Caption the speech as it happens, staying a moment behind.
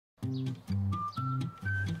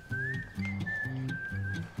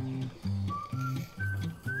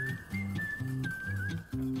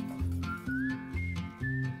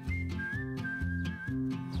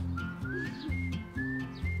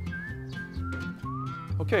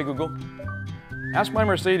Okay, Google. Ask my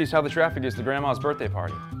Mercedes how the traffic is to Grandma's birthday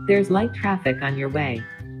party. There's light traffic on your way.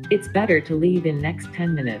 It's better to leave in next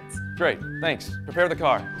 10 minutes. Great, thanks. Prepare the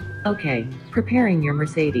car. Okay, preparing your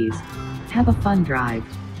Mercedes. Have a fun drive.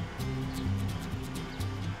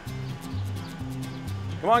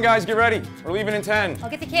 Come on, guys, get ready. We're leaving in 10. I'll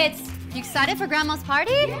get the kids. You excited for Grandma's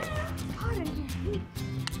party? Yeah, it's hot in here.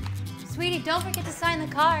 Sweetie, don't forget to sign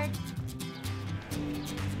the card.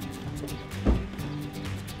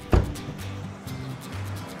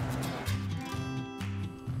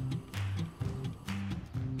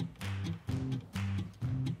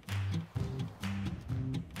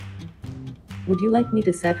 Would you like me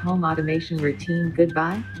to set home automation routine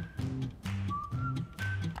goodbye?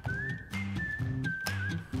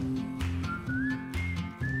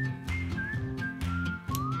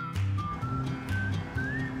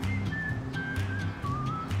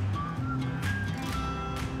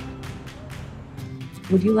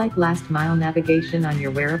 Would you like last mile navigation on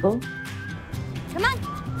your wearable? Come on.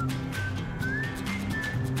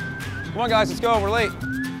 Come on, guys, let's go. We're late.